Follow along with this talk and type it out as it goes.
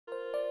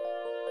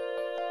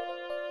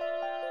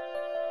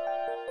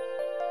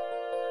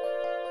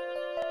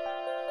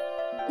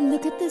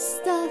Look at this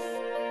stuff,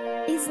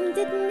 isn't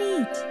it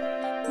neat?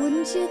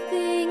 Wouldn't you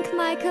think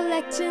my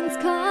collection's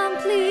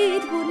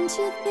complete? Wouldn't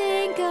you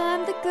think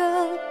I'm the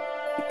girl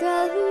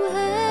who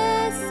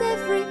has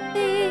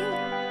everything?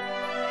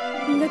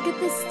 Look at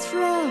this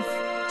trove,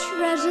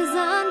 treasures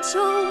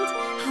untold.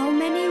 How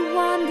many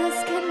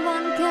wonders can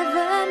one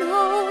cavern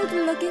hold?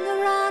 Looking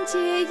around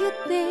here you'd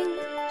think,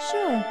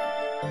 sure,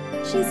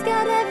 she's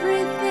got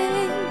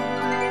everything.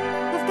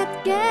 I've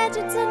got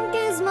gadgets and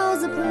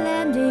gizmos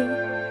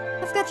aplenty.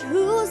 I've got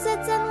who's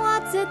its and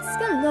what's its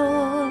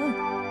galore.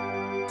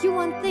 You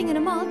want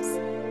thingamabobs?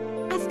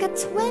 I've got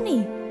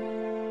 20.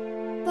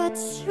 But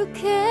who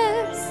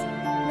cares?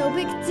 No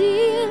big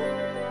deal.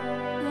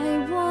 I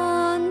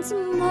want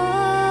more.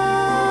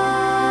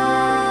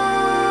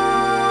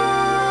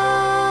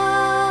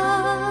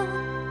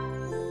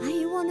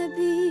 I wanna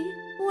be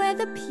where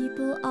the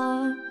people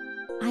are.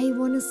 I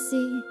wanna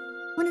see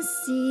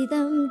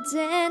them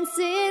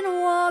dancing,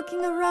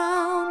 walking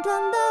around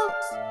on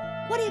those,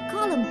 what do you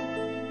call them?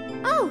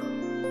 Oh,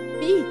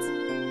 feet.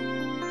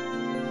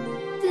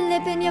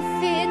 Flipping your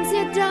fins,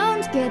 you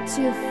don't get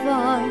too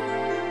far.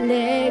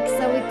 Legs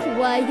are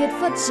required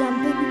for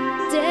jumping,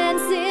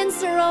 dancing,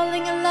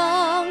 strolling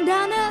along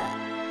down a,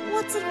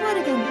 what's it word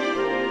again?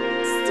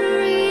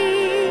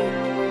 Street.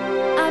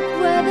 Up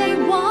where they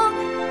walk,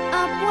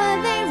 up where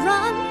they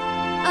run,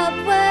 up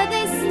where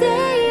they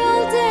stay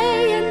all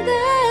day in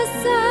the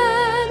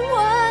sun,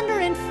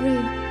 wandering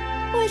free.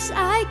 Wish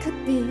I could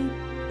be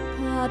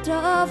part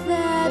of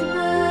that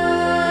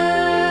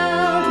world.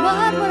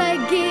 What would I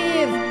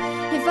give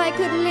if I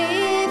could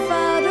live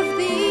out of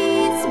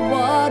these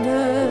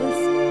waters?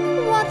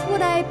 What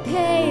would I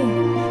pay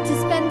to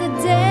spend a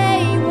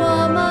day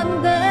warm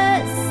on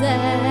the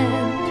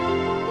sand?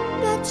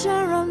 Bet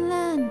you're on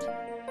land,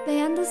 they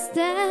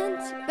understand.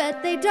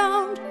 Bet they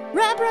don't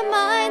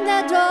reprimand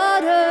their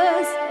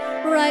daughters.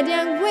 Right,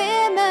 young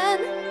women,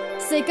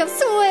 sick of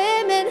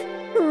swimming,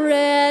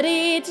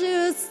 ready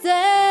to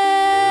stand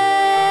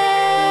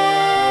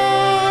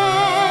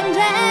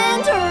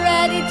and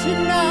ready to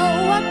know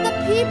what the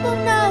people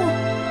know.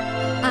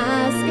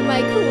 Ask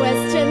my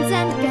questions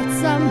and get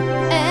some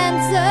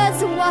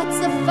answers. What's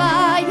a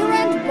fire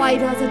and why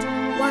does it?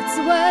 What's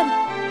the word?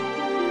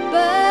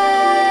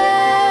 Burn.